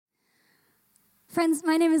Friends,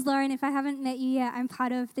 my name is Lauren. If I haven't met you yet, I'm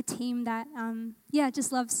part of the team that,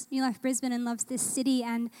 just loves New Life Brisbane and loves this city.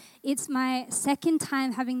 And it's my second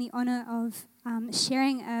time having the honour of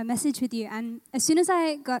sharing a message with you. And as soon as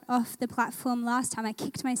I got off the platform last time, I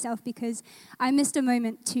kicked myself because I missed a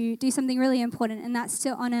moment to do something really important, and that's to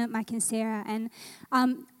honour Mike and Sarah. And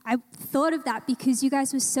I thought of that because you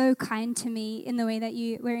guys were so kind to me in the way that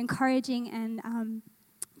you were encouraging and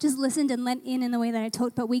just listened and lent in the way that I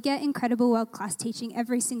talked. But we get incredible world-class teaching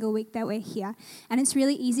every single week that we're here. And it's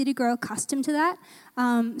really easy to grow accustomed to that.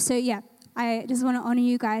 I just want to honor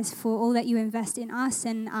you guys for all that you invest in us.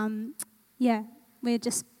 And we're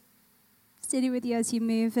just sitting with you as you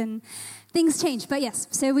move and things change. But yes,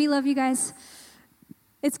 so we love you guys.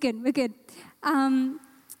 It's good. We're good.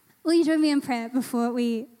 Will you join me in prayer before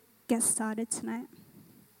we get started tonight?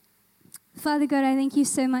 Father God, I thank you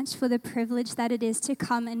so much for the privilege that it is to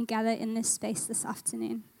come and gather in this space this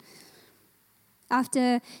afternoon.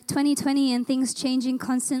 After 2020 and things changing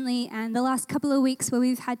constantly and the last couple of weeks where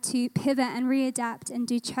we've had to pivot and readapt and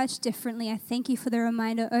do church differently, I thank you for the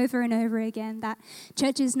reminder over and over again that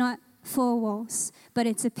church is not four walls, but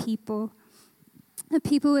it's a people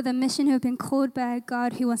with a mission who have been called by a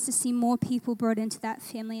God who wants to see more people brought into that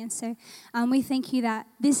family. And so we thank you that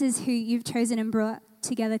this is who you've chosen and brought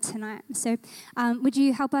together tonight. So would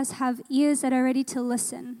you help us have ears that are ready to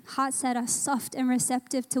listen, hearts that are soft and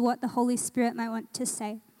receptive to what the Holy Spirit might want to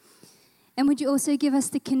say? And would you also give us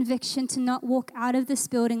the conviction to not walk out of this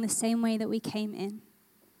building the same way that we came in?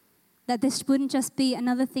 That this wouldn't just be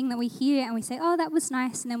another thing that we hear and we say, oh, that was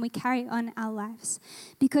nice, and then we carry on our lives.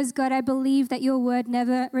 Because God, I believe that your word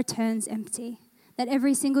never returns empty. That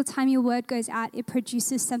every single time your word goes out, it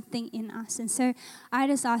produces something in us. And so I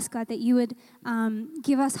just ask, God, that you would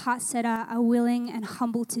give us hearts that are willing and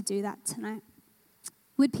humble to do that tonight.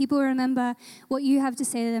 Would people remember what you have to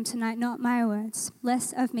say to them tonight, not my words?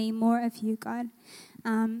 Less of me, more of you, God.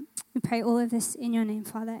 We pray all of this in your name,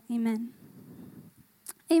 Father. Amen.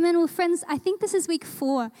 Amen. Well, friends, I think this is week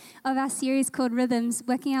 4 of our series called Rhythms,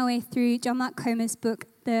 working our way through John Mark Comer's book,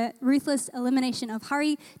 The Ruthless Elimination of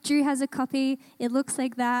Hurry. Drew has a copy. It looks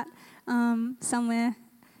like that somewhere.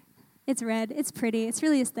 It's red. It's pretty. It's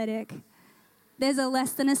really aesthetic. There's a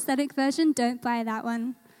less than aesthetic version. Don't buy that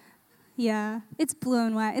one. Yeah, it's blue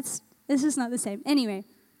and white. It's just not the same. Anyway,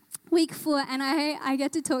 week 4, and I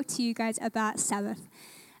get to talk to you guys about Sabbath.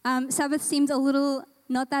 Sabbath seems a little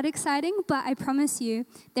not that exciting, but I promise you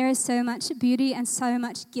there is so much beauty and so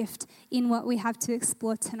much gift in what we have to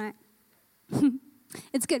explore tonight.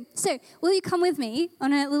 It's good. So, will you come with me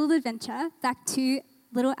on a little adventure back to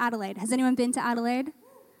Little Adelaide? Has anyone been to Adelaide?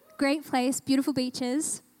 Great place, beautiful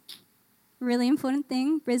beaches. Really important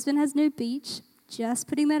thing, Brisbane has no beach. Just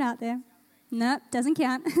putting that out there. Nope, doesn't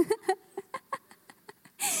count.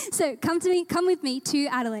 So, come with me to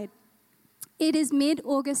Adelaide. It is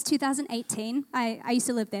mid-August 2018. I used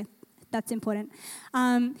to live there. That's important.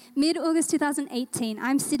 Mid-August 2018,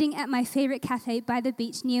 I'm sitting at my favorite cafe by the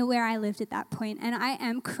beach near where I lived at that point, and I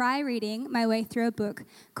am cry reading my way through a book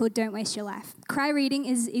called Don't Waste Your Life. Cry reading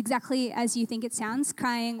is exactly as you think it sounds,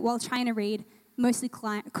 crying while trying to read, mostly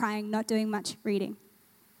crying, not doing much reading.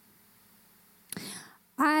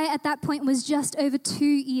 I, at that point, was just over 2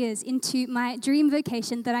 years into my dream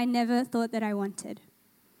vocation that I never thought that I wanted.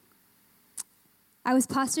 I was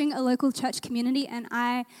pastoring a local church community and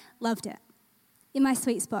I loved it. In my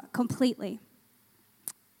sweet spot, completely.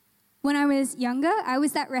 When I was younger, I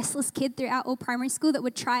was that restless kid throughout all primary school that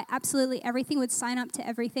would try absolutely everything, would sign up to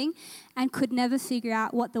everything, and could never figure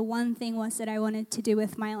out what the one thing was that I wanted to do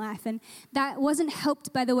with my life. And that wasn't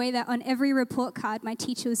helped by the way that on every report card, my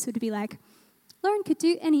teacher would sort of be like, Lauren could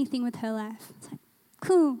do anything with her life. It's like,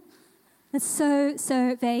 cool. That's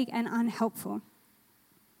so vague and unhelpful.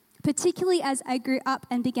 Particularly as I grew up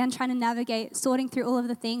and began trying to navigate, sorting through all of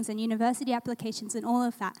the things and university applications and all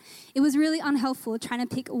of that. It was really unhelpful trying to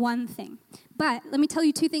pick one thing. But let me tell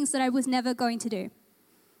you 2 things that I was never going to do.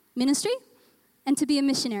 Ministry and to be a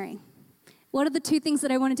missionary. What are the 2 things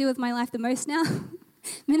that I want to do with my life the most now?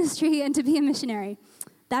 Ministry and to be a missionary.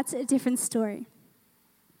 That's a different story.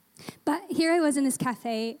 But here I was in this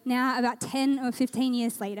cafe now about 10 or 15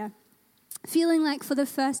 years later, feeling like for the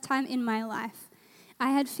first time in my life, I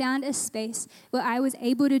had found a space where I was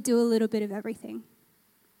able to do a little bit of everything.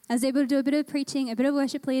 I was able to do a bit of preaching, a bit of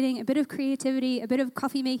worship leading, a bit of creativity, a bit of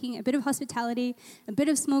coffee making, a bit of hospitality, a bit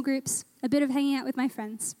of small groups, a bit of hanging out with my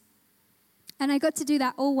friends. And I got to do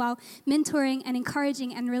that all while mentoring and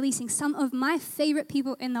encouraging and releasing some of my favorite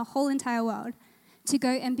people in the whole entire world to go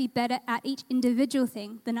and be better at each individual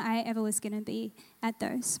thing than I ever was going to be at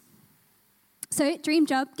those. So dream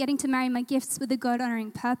job, getting to marry my gifts with a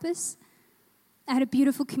God-honoring purpose. I had a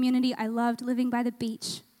beautiful community. I loved living by the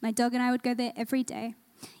beach. My dog and I would go there every day.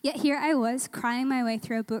 Yet here I was, crying my way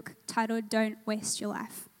through a book titled Don't Waste Your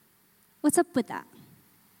Life. What's up with that?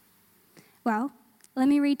 Well, let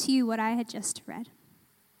me read to you what I had just read.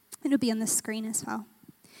 It'll be on the screen as well.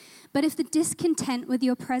 But if the discontent with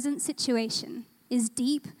your present situation is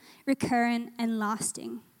deep, recurrent, and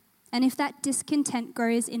lasting, and if that discontent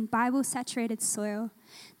grows in Bible-saturated soil,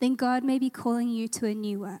 then God may be calling you to a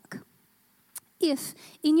new work. If,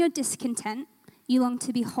 in your discontent, you long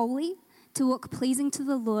to be holy, to walk pleasing to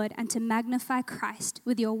the Lord, and to magnify Christ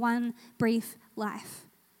with your one brief life,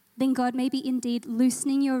 then God may be indeed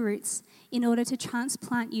loosening your roots in order to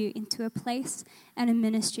transplant you into a place and a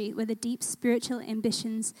ministry where the deep spiritual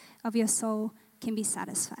ambitions of your soul can be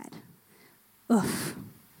satisfied. Oof.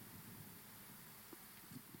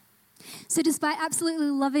 So despite absolutely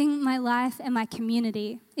loving my life and my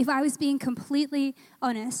community, if I was being completely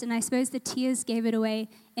honest, and I suppose the tears gave it away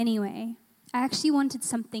anyway, I actually wanted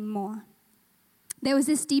something more. There was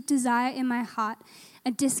this deep desire in my heart,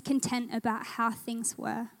 a discontent about how things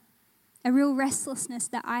were, a real restlessness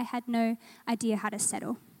that I had no idea how to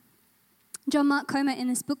settle. John Mark Comer, in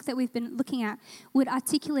this book that we've been looking at, would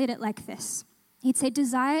articulate it like this. He'd say,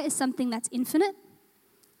 desire is something that's infinite,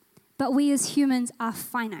 but we as humans are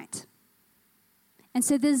finite. And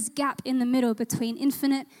so this gap in the middle between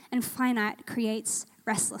infinite and finite creates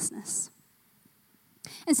restlessness.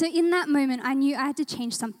 And so in that moment, I knew I had to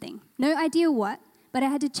change something. No idea what, but I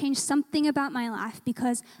had to change something about my life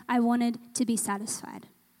because I wanted to be satisfied.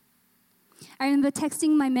 I remember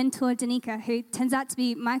texting my mentor, Danica, who turns out to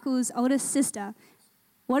be Michael's oldest sister.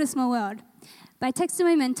 What a small world. But I texted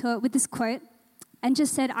my mentor with this quote and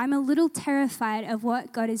just said, I'm a little terrified of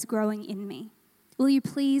what God is growing in me. Will you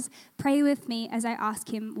please pray with me as I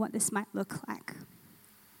ask him what this might look like?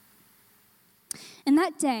 And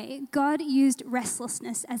that day, God used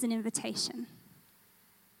restlessness as an invitation.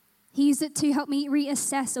 He used it to help me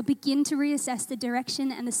reassess or begin to reassess the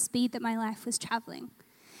direction and the speed that my life was traveling.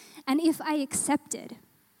 And if I accepted,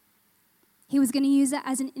 he was going to use it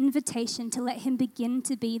as an invitation to let him begin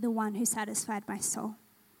to be the one who satisfied my soul.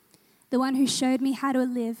 The one who showed me how to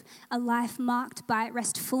live a life marked by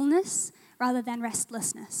restfulness rather than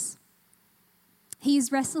restlessness. He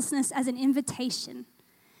used restlessness as an invitation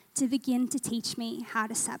to begin to teach me how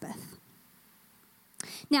to Sabbath.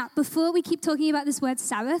 Now, before we keep talking about this word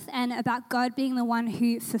Sabbath and about God being the one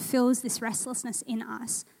who fulfills this restlessness in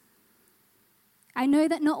us, I know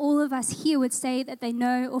that not all of us here would say that they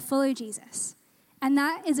know or follow Jesus. And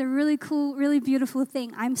that is a really cool, really beautiful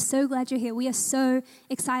thing. I'm so glad you're here. We are so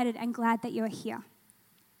excited and glad that you're here.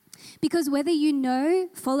 Because whether you know,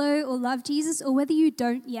 follow, or love Jesus, or whether you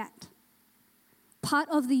don't yet, part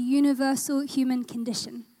of the universal human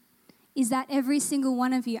condition is that every single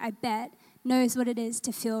one of you, I bet, knows what it is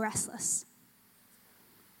to feel restless.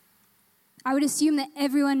 I would assume that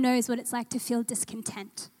everyone knows what it's like to feel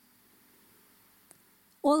discontent.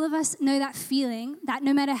 All of us know that feeling that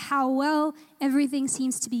no matter how well everything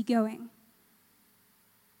seems to be going,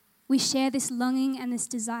 we share this longing and this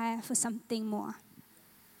desire for something more.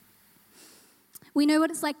 We know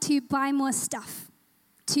what it's like to buy more stuff,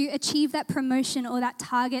 to achieve that promotion or that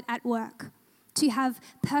target at work, to have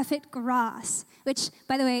perfect grass, which,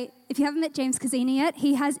 by the way, if you haven't met James Casini yet,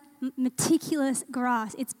 he has meticulous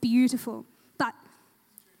grass. It's beautiful. But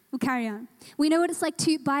we'll carry on. We know what it's like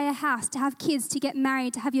to buy a house, to have kids, to get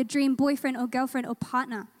married, to have your dream boyfriend or girlfriend or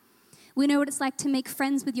partner. We know what it's like to make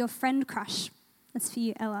friends with your friend crush. That's for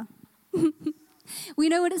you, Ella. We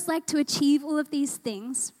know what it's like to achieve all of these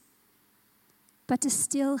things, but to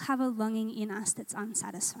still have a longing in us that's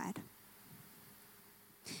unsatisfied.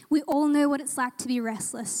 We all know what it's like to be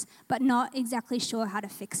restless, but not exactly sure how to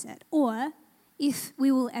fix it, or if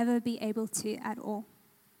we will ever be able to at all.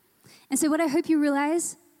 And so what I hope you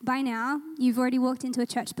realize by now, you've already walked into a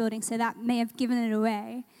church building, so that may have given it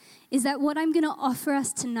away, is that what I'm going to offer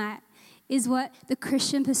us tonight is what the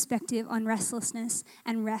Christian perspective on restlessness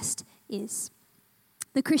and rest is.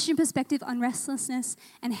 The Christian perspective on restlessness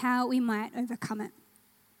and how we might overcome it.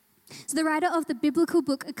 So the writer of the biblical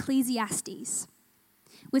book Ecclesiastes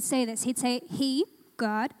would say this. He'd say, He,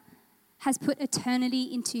 God, has put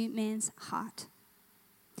eternity into man's heart.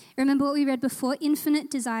 Remember what we read before?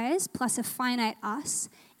 Infinite desires plus a finite us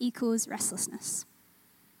equals restlessness.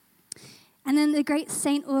 And then the great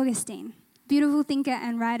Saint Augustine, beautiful thinker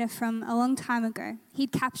and writer from a long time ago,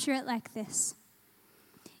 he'd capture it like this.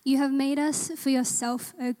 You have made us for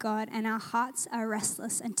yourself, O God, and our hearts are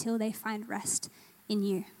restless until they find rest in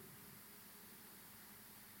you.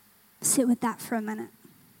 Sit with that for a minute.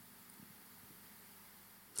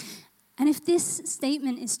 And if this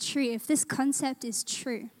statement is true, if this concept is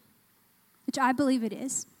true, which I believe it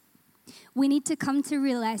is, we need to come to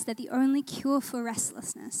realize that the only cure for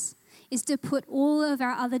restlessness is to put all of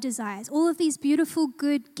our other desires, all of these beautiful,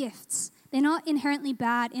 good gifts, they're not inherently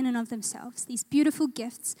bad in and of themselves, these beautiful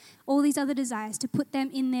gifts, all these other desires, to put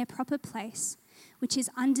them in their proper place, which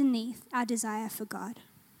is underneath our desire for God.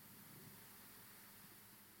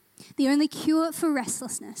 The only cure for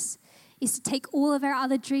restlessness is to take all of our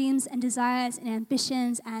other dreams and desires and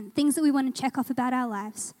ambitions and things that we want to check off about our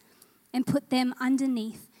lives and put them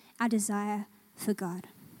underneath our desire for God.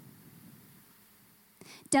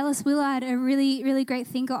 Dallas Willard, a really, really great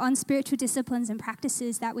thinker on spiritual disciplines and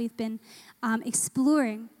practices that we've been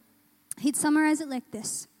exploring, he'd summarize it like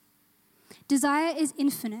this. Desire is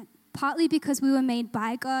infinite, partly because we were made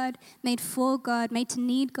by God, made for God, made to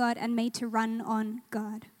need God, and made to run on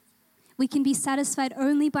God. We can be satisfied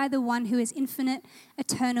only by the one who is infinite,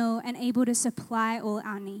 eternal, and able to supply all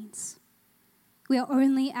our needs. We are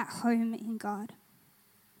only at home in God.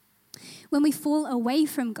 When we fall away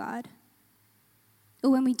from God,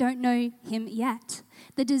 or when we don't know him yet,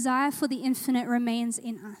 the desire for the infinite remains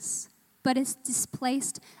in us, but it's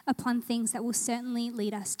displaced upon things that will certainly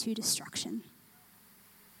lead us to destruction.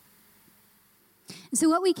 And so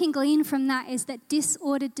what we can glean from that is that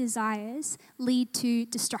disordered desires lead to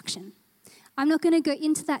destruction. I'm not going to go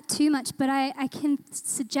into that too much, but I can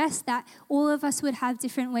suggest that all of us would have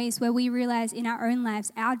different ways where we realize in our own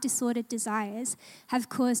lives our disordered desires have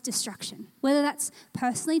caused destruction. Whether that's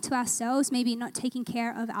personally to ourselves, maybe not taking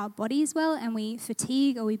care of our bodies well and we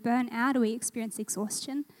fatigue or we burn out or we experience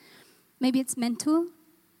exhaustion. Maybe it's mental,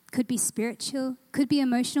 could be spiritual, could be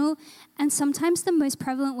emotional. And sometimes the most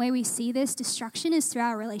prevalent way we see this destruction is through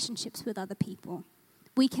our relationships with other people.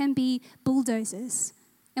 We can be bulldozers.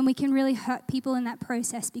 And we can really hurt people in that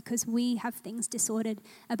process because we have things disordered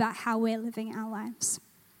about how we're living our lives.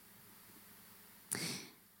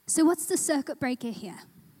 So what's the circuit breaker here?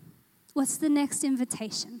 What's the next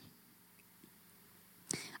invitation?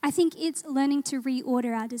 I think it's learning to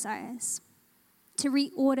reorder our desires, to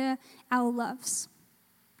reorder our loves,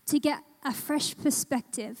 to get a fresh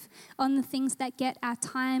perspective on the things that get our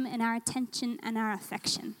time and our attention and our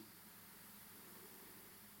affection.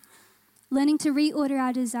 Learning to reorder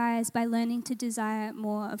our desires by learning to desire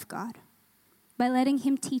more of God, by letting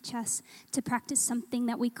him teach us to practice something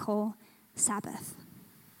that we call Sabbath.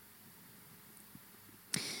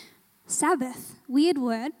 Sabbath, weird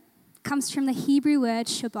word, comes from the Hebrew word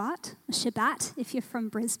Shabbat, if you're from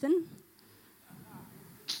Brisbane.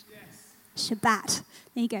 Yes. Shabbat.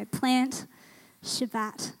 There you go, plant,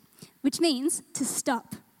 Shabbat, which means to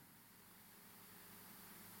stop.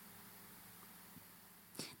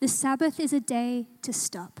 The Sabbath is a day to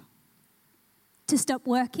stop. To stop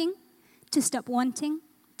working, to stop wanting,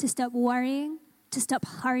 to stop worrying, to stop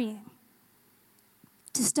hurrying.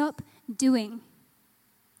 To stop doing,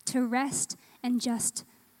 to rest and just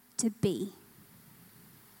to be.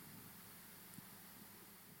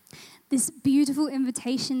 This beautiful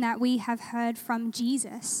invitation that we have heard from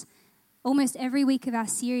Jesus almost every week of our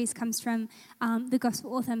series comes from the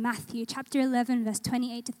Gospel author Matthew, chapter 11, verse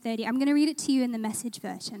 28 to 30. I'm going to read it to you in the Message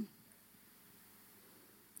version.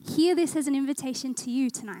 Hear this as an invitation to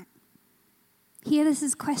you tonight. Hear this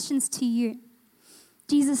as questions to you.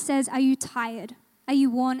 Jesus says, are you tired? Are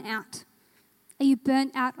you worn out? Are you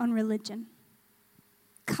burnt out on religion?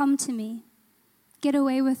 Come to me. Get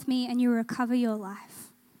away with me and you'll recover your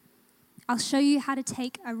life. I'll show you how to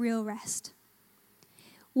take a real rest.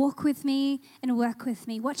 Walk with me and work with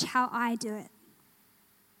me. Watch how I do it.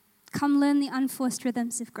 Come learn the unforced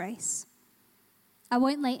rhythms of grace. I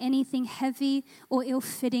won't lay anything heavy or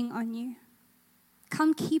ill-fitting on you.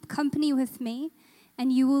 Come keep company with me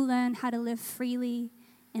and you will learn how to live freely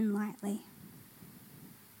and lightly.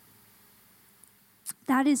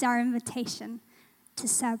 That is our invitation to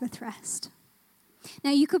Sabbath rest.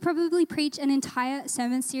 Now, you could probably preach an entire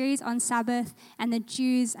sermon series on Sabbath and the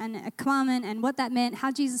Jews and a commandment and what that meant,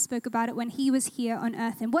 how Jesus spoke about it when he was here on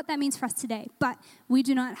earth and what that means for us today. But we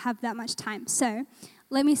do not have that much time. So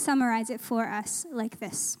let me summarize it for us like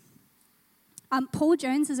this. Paul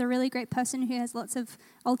Jones is a really great person who has lots of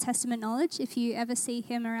Old Testament knowledge. If you ever see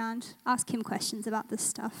him around, ask him questions about this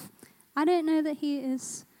stuff. I don't know that he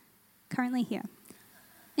is currently here.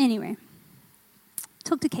 Anyway,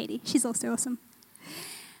 talk to Katie. She's also awesome.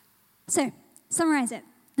 So, summarize it.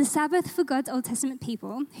 The Sabbath for God's Old Testament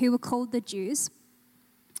people, who were called the Jews,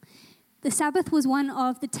 the Sabbath was one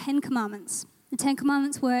of the 10 commandments. The 10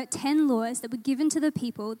 commandments were 10 laws that were given to the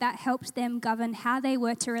people that helped them govern how they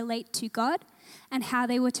were to relate to God and how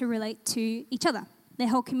they were to relate to each other, their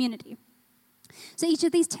whole community. So each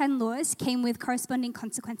of these 10 laws came with corresponding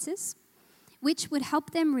consequences, which would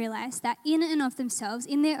help them realize that in and of themselves,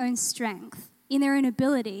 in their own strength, in their own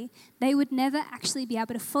ability, they would never actually be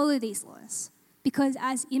able to follow these laws, because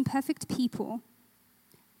as imperfect people,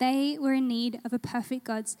 they were in need of a perfect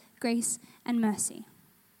God's grace and mercy.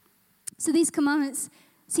 So these commandments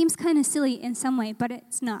seems kind of silly in some way, but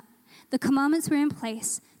it's not. The commandments were in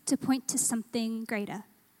place to point to something greater,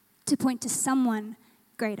 to point to someone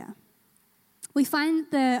greater. We find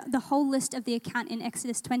the whole list of the account in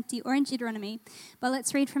Exodus 20 or in Deuteronomy, but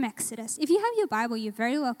let's read from Exodus. If you have your Bible, you're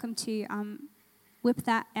very welcome to whip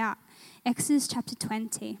that out. Exodus chapter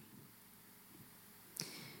 20.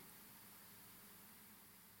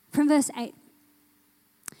 From verse 8.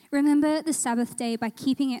 Remember the Sabbath day by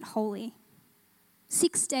keeping it holy.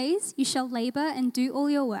 6 days you shall labor and do all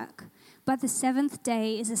your work, but the seventh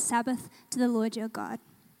day is a Sabbath to the Lord your God.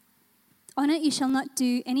 On it you shall not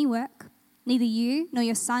do any work, neither you, nor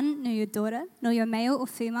your son, nor your daughter, nor your male or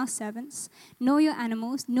female servants, nor your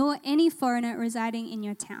animals, nor any foreigner residing in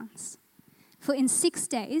your towns. For in 6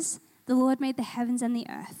 days the Lord made the heavens and the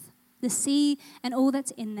earth, the sea and all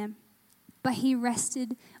that's in them, but he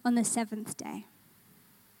rested on the seventh day.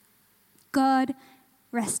 God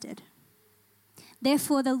rested.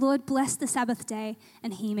 Therefore the Lord blessed the Sabbath day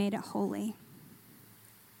and he made it holy.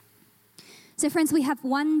 So friends, we have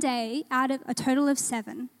 1 day out of a total of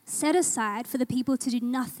 7 set aside for the people to do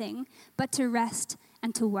nothing but to rest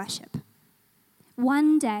and to worship.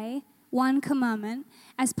 1 day, 1 commandment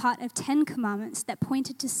as part of 10 commandments that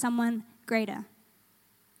pointed to someone greater,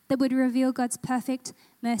 that would reveal God's perfect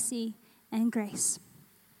mercy and grace.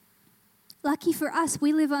 Lucky for us,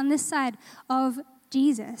 we live on this side of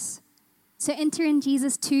Jesus. So enter in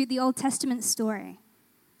Jesus to the Old Testament story.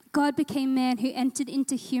 God became man who entered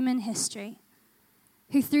into human history,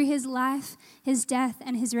 who through his life, his death,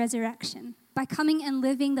 and his resurrection, by coming and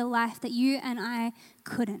living the life that you and I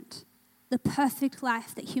couldn't, the perfect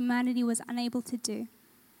life that humanity was unable to do,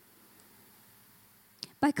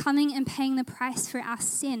 by coming and paying the price for our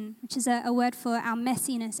sin, which is a word for our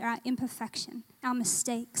messiness, or our imperfection, our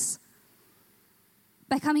mistakes,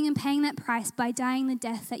 by coming and paying that price, by dying the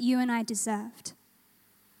death that you and I deserved.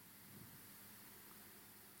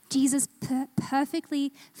 Jesus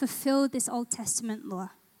perfectly fulfilled this Old Testament law.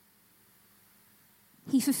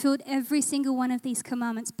 He fulfilled every single one of these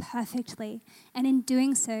commandments perfectly, and in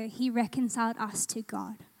doing so, he reconciled us to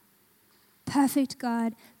God. Perfect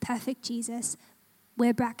God, perfect Jesus.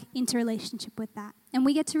 We're back into relationship with that. And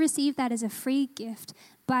we get to receive that as a free gift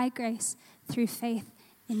by grace through faith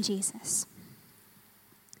in Jesus.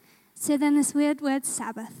 So then this weird word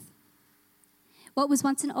Sabbath, what was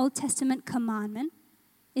once an Old Testament commandment,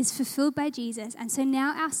 is fulfilled by Jesus. And so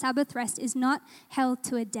now our Sabbath rest is not held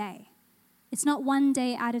to a day. It's not 1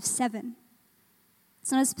 day out of 7.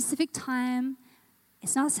 It's not a specific time.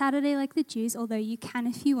 It's not Saturday like the Jews, although you can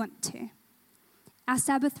if you want to. Our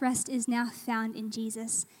Sabbath rest is now found in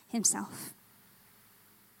Jesus himself.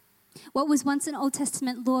 What was once an Old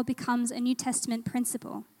Testament law becomes a New Testament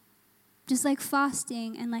principle. Just like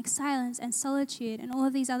fasting and like silence and solitude and all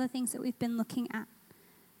of these other things that we've been looking at.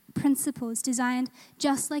 Principles designed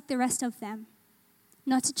just like the rest of them.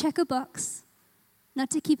 Not to check a box, not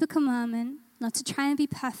to keep a commandment, not to try and be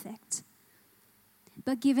perfect,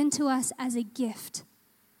 but given to us as a gift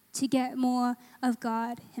to get more of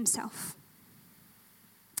God himself.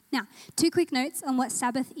 Now, 2 quick notes on what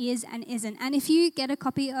Sabbath is and isn't. And if you get a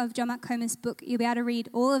copy of John Mark Comer's book, you'll be able to read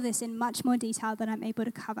all of this in much more detail than I'm able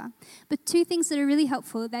to cover. But 2 things that are really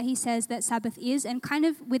helpful that he says that Sabbath is, and kind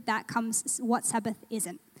of with that comes what Sabbath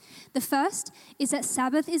isn't. The first is that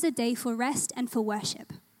Sabbath is a day for rest and for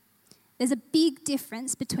worship. There's a big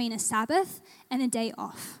difference between a Sabbath and a day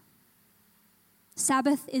off.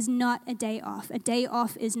 Sabbath is not a day off. A day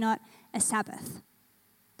off is not a Sabbath.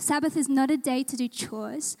 Sabbath is not a day to do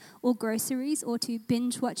chores or groceries or to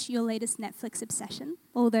binge watch your latest Netflix obsession,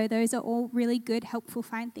 although those are all really good, helpful,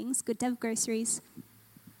 fine things. Good to have groceries.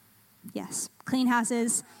 Yes, clean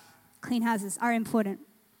houses are important.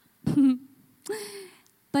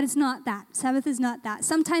 But it's not that. Sabbath is not that.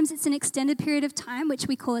 Sometimes it's an extended period of time, which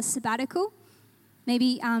we call a sabbatical.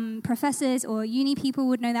 Maybe professors or uni people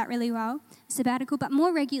would know that really well, sabbatical. But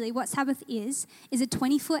more regularly, what Sabbath is a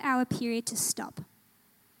 24-hour period to stop,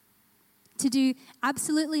 to do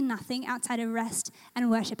absolutely nothing outside of rest and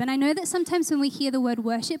worship. And I know that sometimes when we hear the word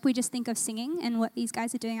worship, we just think of singing and what these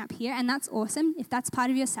guys are doing up here, and that's awesome. If that's part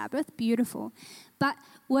of your Sabbath, beautiful. But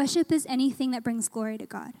worship is anything that brings glory to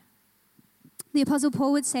God. The Apostle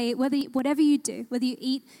Paul would say, whatever you do, whether you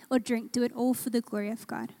eat or drink, do it all for the glory of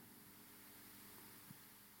God.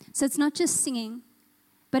 So it's not just singing,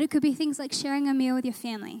 But it could be things like sharing a meal with your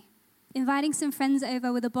family, inviting some friends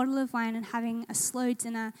over with a bottle of wine and having a slow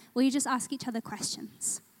dinner where you just ask each other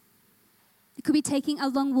questions. It could be taking a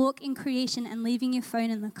long walk in creation and leaving your phone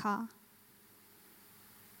in the car.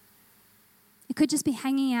 It could just be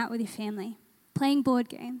hanging out with your family, playing board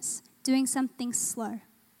games, doing something slow.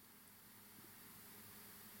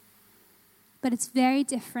 But it's very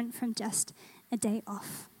different from just a day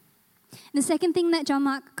off. And the second thing that John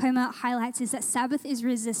Mark Comer highlights is that Sabbath is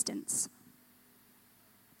resistance.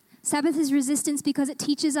 Sabbath is resistance because it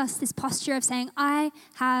teaches us this posture of saying, I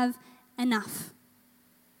have enough.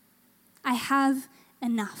 I have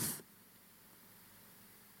enough.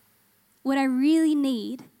 What I really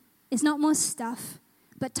need is not more stuff,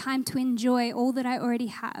 but time to enjoy all that I already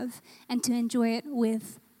have and to enjoy it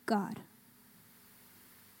with God.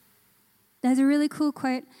 There's a really cool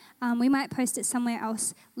quote. We might post it somewhere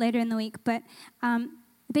else later in the week, but it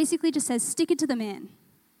basically just says, stick it to the man.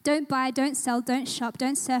 Don't buy, don't sell, don't shop,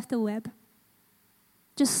 don't surf the web.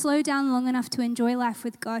 Just slow down long enough to enjoy life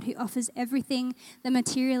with God, who offers everything that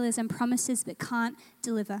materialism promises but can't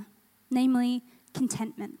deliver, namely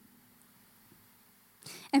contentment.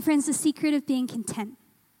 And friends, the secret of being content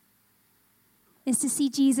is to see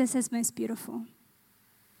Jesus as most beautiful.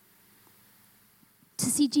 To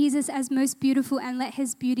see Jesus as most beautiful and let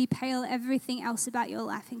his beauty pale everything else about your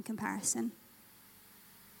life in comparison.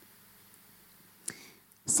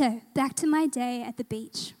 So, back to my day at the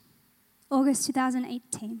beach, August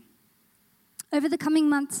 2018. Over the coming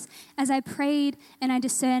months, as I prayed and I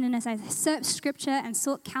discerned and as I searched scripture and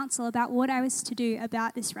sought counsel about what I was to do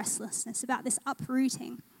about this restlessness, about this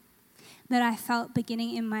uprooting that I felt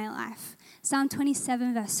beginning in my life, Psalm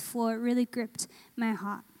 27 verse 4 really gripped my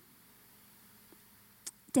heart.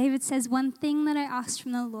 David says, one thing that I asked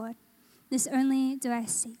from the Lord, this only do I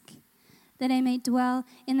seek, that I may dwell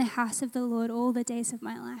in the house of the Lord all the days of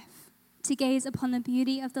my life, to gaze upon the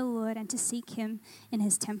beauty of the Lord and to seek him in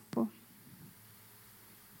his temple.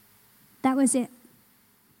 That was it.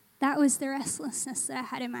 That was the restlessness that I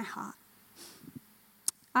had in my heart.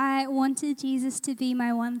 I wanted Jesus to be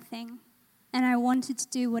my one thing, and I wanted to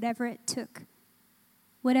do whatever it took,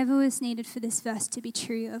 whatever was needed for this verse to be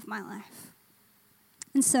true of my life.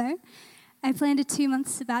 And so, I planned a 2-month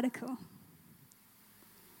sabbatical.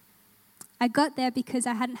 I got there because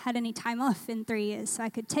I hadn't had any time off in 3 years, so I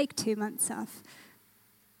could take 2 months off.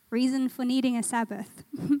 Reason for needing a Sabbath.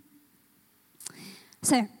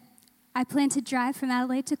 So, I planned to drive from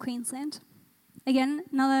Adelaide to Queensland. Again,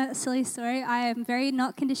 another silly story. I am very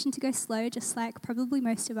not conditioned to go slow, just like probably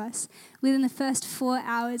most of us. Within the first 4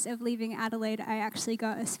 hours of leaving Adelaide, I actually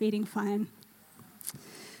got a speeding fine.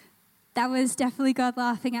 That was definitely God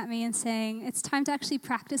laughing at me and saying, it's time to actually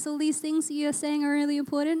practice all these things that you're saying are really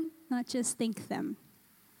important, not just think them.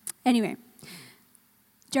 Anyway,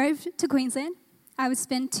 drove to Queensland. I would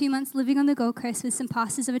spend 2 months living on the Gold Coast with some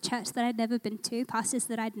pastors of a church that I'd never been to, pastors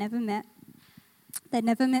that I'd never met. They'd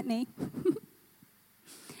never met me.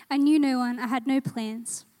 I knew no one, I had no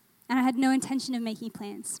plans, and I had no intention of making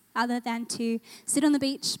plans other than to sit on the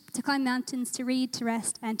beach, to climb mountains, to read, to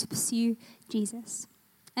rest, and to pursue Jesus.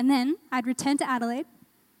 And then I'd return to Adelaide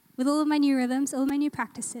with all of my new rhythms, all of my new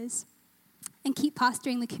practices, and keep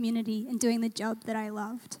pastoring the community and doing the job that I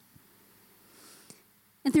loved.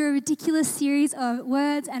 And through a ridiculous series of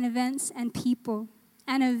words and events and people,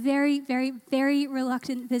 and a very, very, very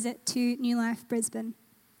reluctant visit to New Life Brisbane,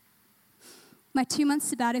 my 2-month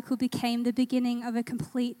sabbatical became the beginning of a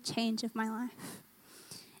complete change of my life.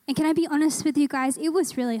 And can I be honest with you guys, it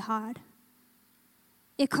was really hard.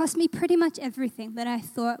 It cost me pretty much everything that I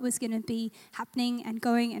thought was going to be happening and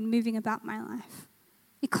going and moving about my life.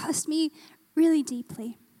 It cost me really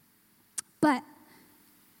deeply. But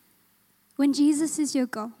when Jesus is your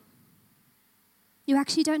goal, you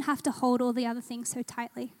actually don't have to hold all the other things so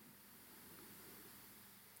tightly.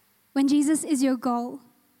 When Jesus is your goal,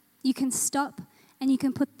 you can stop and you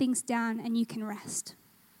can put things down and you can rest.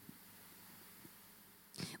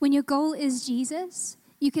 When your goal is Jesus,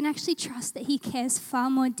 you can actually trust that he cares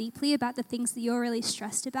far more deeply about the things that you're really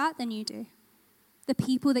stressed about than you do. The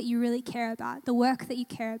people that you really care about, the work that you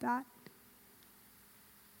care about,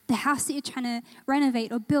 the house that you're trying to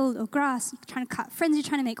renovate or build or grass, you're trying to cut, friends you're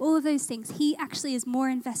trying to make, all of those things. He actually is more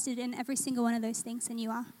invested in every single one of those things than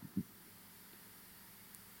you are.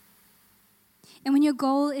 And when your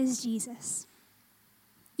goal is Jesus,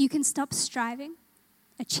 you can stop striving,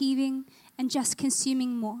 achieving, and just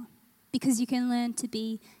consuming more, because you can learn to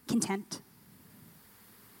be content.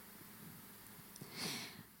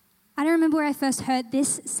 I don't remember where I first heard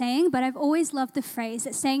this saying, but I've always loved the phrase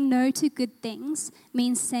that saying no to good things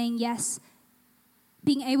means saying yes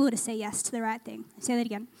being able to say yes to the right thing. Say that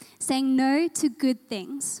again. Saying no to good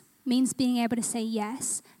things means being able to say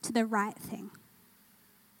yes to the right thing.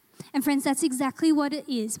 And friends, that's exactly what it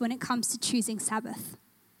is when it comes to choosing Sabbath.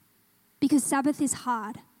 Because Sabbath is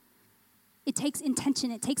hard. It takes intention,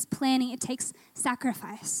 it takes planning, it takes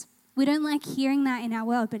sacrifice. We don't like hearing that in our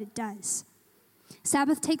world, but it does.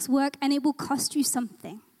 Sabbath takes work and it will cost you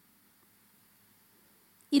something.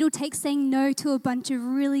 It'll take saying no to a bunch of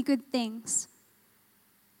really good things,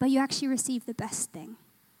 but you actually receive the best thing.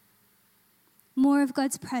 More of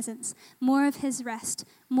God's presence, more of his rest,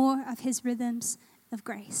 more of his rhythms of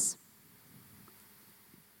grace.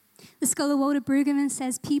 The scholar Walter Brueggemann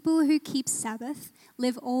says people who keep Sabbath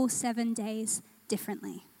live all 7 days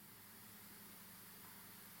differently.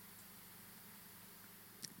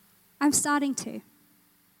 I'm starting to.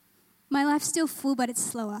 My life's still full, but it's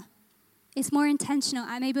slower. It's more intentional.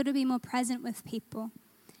 I'm able to be more present with people.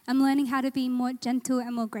 I'm learning how to be more gentle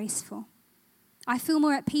and more graceful. I feel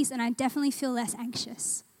more at peace and I definitely feel less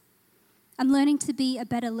anxious. I'm learning to be a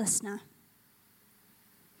better listener.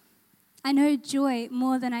 I know joy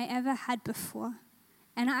more than I ever had before,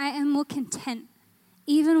 and I am more content,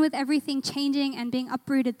 even with everything changing and being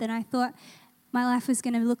uprooted than I thought my life was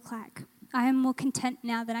going to look like. I am more content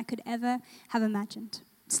now than I could ever have imagined.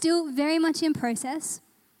 Still very much in process.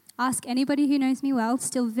 Ask anybody who knows me well,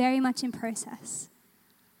 still very much in process.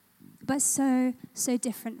 But so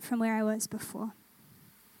different from where I was before.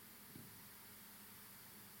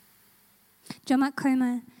 John Mark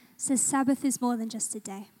Comer says Sabbath is more than just a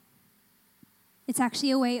day. It's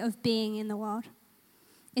actually a way of being in the world.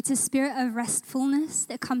 It's a spirit of restfulness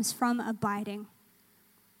that comes from abiding,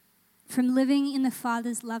 from living in the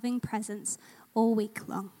Father's loving presence all week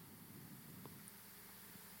long.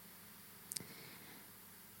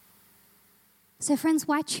 So friends,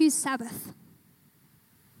 why choose Sabbath?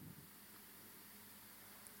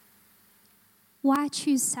 Why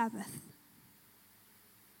choose Sabbath?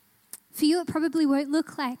 For you, it probably won't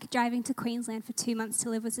look like driving to Queensland for 2 months to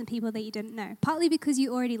live with some people that you didn't know. Partly because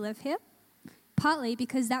you already live here. Partly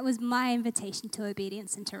because that was my invitation to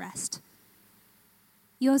obedience and to rest.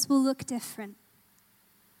 Yours will look different.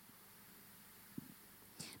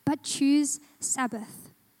 But choose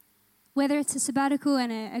Sabbath. Whether it's a sabbatical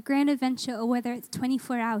and a grand adventure, or whether it's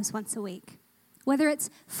 24 hours once a week. Whether it's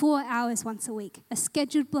 4 hours once a week, a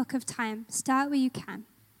scheduled block of time, start where you can.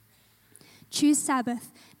 Choose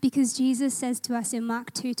Sabbath because Jesus says to us in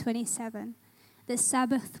Mark 2:27 that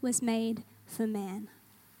Sabbath was made for man.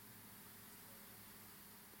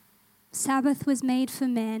 Sabbath was made for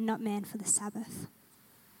man, not man for the Sabbath.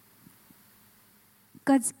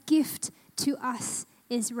 God's gift to us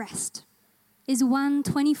is rest, is one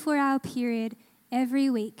 24-hour period every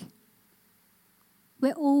week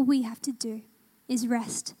where all we have to do is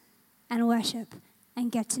rest and worship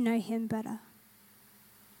and get to know him better.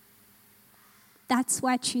 That's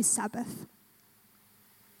why I choose Sabbath.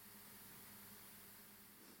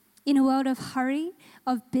 In a world of hurry,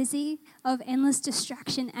 of busy, of endless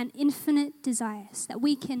distraction and infinite desires that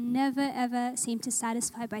we can never ever seem to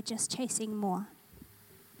satisfy by just chasing more.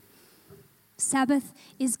 Sabbath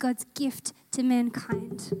is God's gift to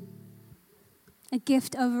mankind, a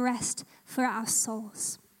gift of rest for our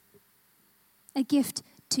souls, a gift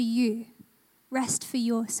to you, rest for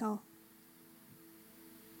your soul.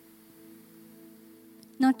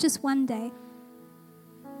 Not just one day,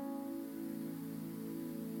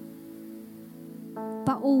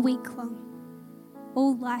 but all week long,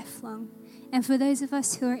 all life long, and for those of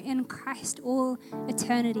us who are in Christ, all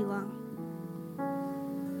eternity long.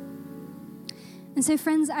 And so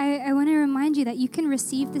friends, I want to remind you that you can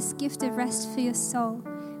receive this gift of rest for your soul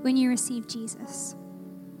when you receive Jesus.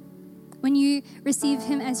 When you receive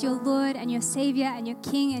him as your Lord and your Savior and your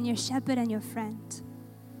King and your Shepherd and your friend.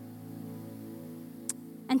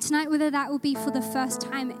 And tonight, whether that will be for the first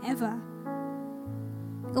time ever,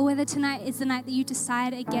 or whether tonight is the night that you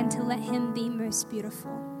decide again to let him be most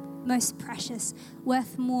beautiful, most precious,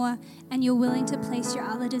 worth more, and you're willing to place your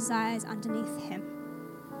other desires underneath him.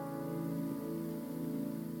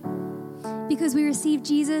 Because we receive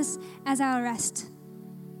Jesus as our rest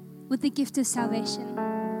with the gift of salvation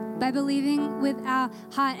by believing with our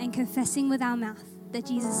heart and confessing with our mouth that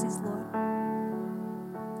Jesus is Lord.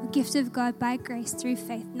 A gift of God by grace through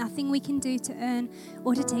faith, nothing we can do to earn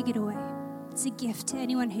or to take it away. It's a gift to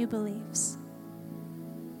anyone who believes.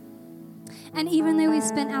 And even though we've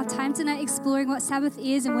spent our time tonight exploring what Sabbath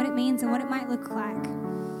is and what it means and what it might look like,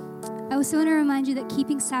 I also want to remind you that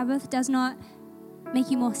keeping Sabbath does not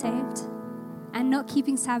make you more saved, and not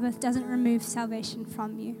keeping Sabbath doesn't remove salvation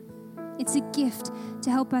from you. It's a gift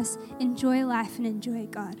to help us enjoy life and enjoy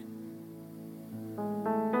God.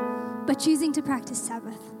 By choosing to practice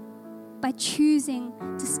Sabbath, by choosing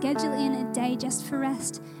to schedule in a day just for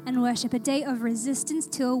rest and worship, a day of resistance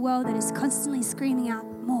to a world that is constantly screaming out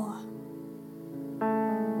more.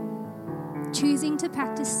 Choosing to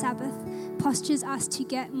practice Sabbath postures us to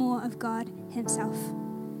get more of God Himself,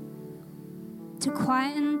 to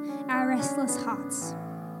quieten our restless hearts,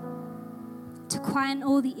 to quieten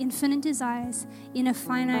all the infinite desires in a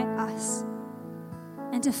finite us,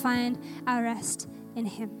 and to find our rest in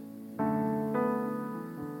Him.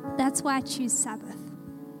 That's why I choose Sabbath.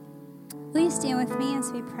 Will you stand with me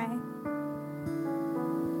as we pray?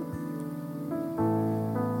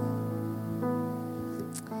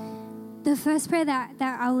 The first prayer that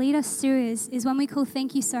I'll lead us through is one we call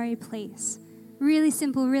Thank You, Sorry, Please. Really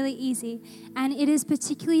simple, really easy. And it is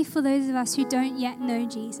particularly for those of us who don't yet know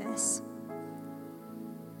Jesus.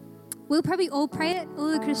 We'll probably all pray it.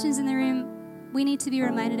 All the Christians in the room, we need to be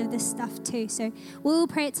reminded of this stuff too. So we'll all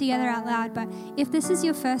pray it together out loud. But if this is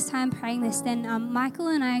your first time praying this, then Michael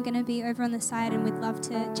and I are going to be over on the side, and we'd love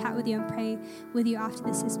to chat with you and pray with you after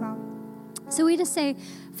this as well. So we just say,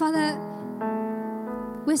 Father,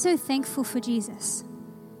 we're so thankful for Jesus.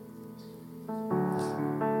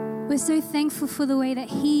 We're so thankful for the way that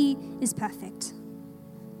He is perfect.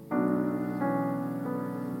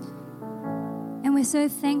 And we're so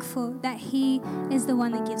thankful that He is the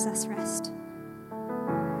one that gives us rest.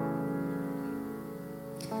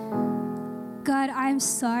 God, I'm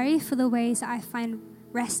sorry for the ways that I find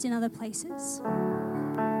rest in other places.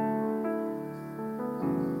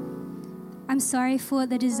 I'm sorry for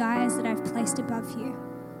the desires that I've placed above you.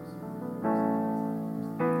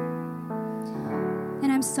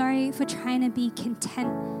 And I'm sorry for trying to be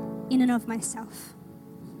content in and of myself.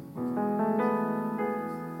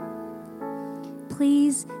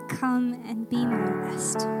 Please come and be my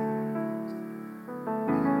rest.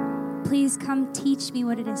 Please come teach me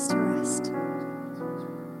what it is to rest.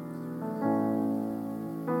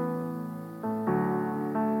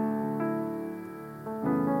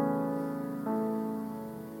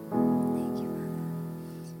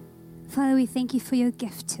 Father, we thank you for your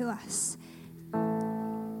gift to us.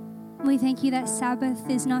 We thank you that Sabbath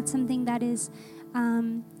is not something that is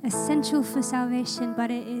essential for salvation,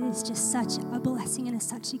 but it is just such a blessing and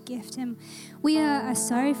such a gift. And we are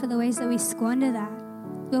sorry for the ways that we squander that.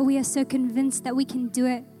 But we are so convinced that we can do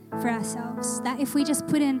it for ourselves, that if we just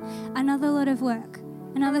put in another lot of work,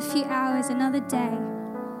 another few hours, another day,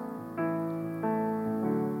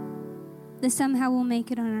 that somehow we'll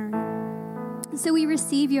make it on our own. So we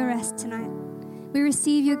receive your rest tonight. We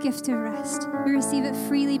receive your gift of rest. We receive it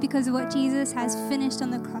freely because of what Jesus has finished on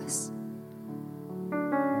the cross.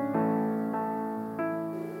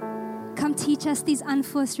 Come teach us these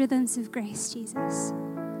unforced rhythms of grace, Jesus.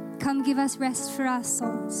 Come give us rest for our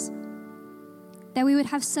souls. That we would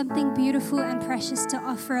have something beautiful and precious to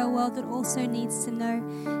offer a world that also needs to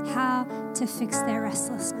know how to fix their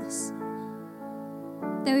restlessness.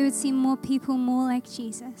 That we would see more people more like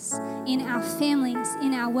Jesus in our families,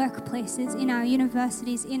 in our workplaces, in our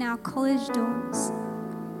universities, in our college dorms,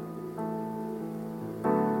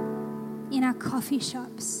 in our coffee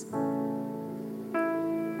shops.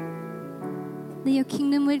 That your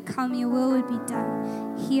kingdom would come, your will would be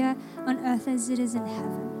done here on earth as it is in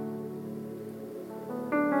heaven.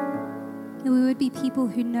 That we would be people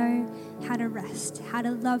who know how to rest, how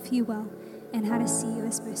to love you well, and how to see you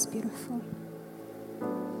as most beautiful.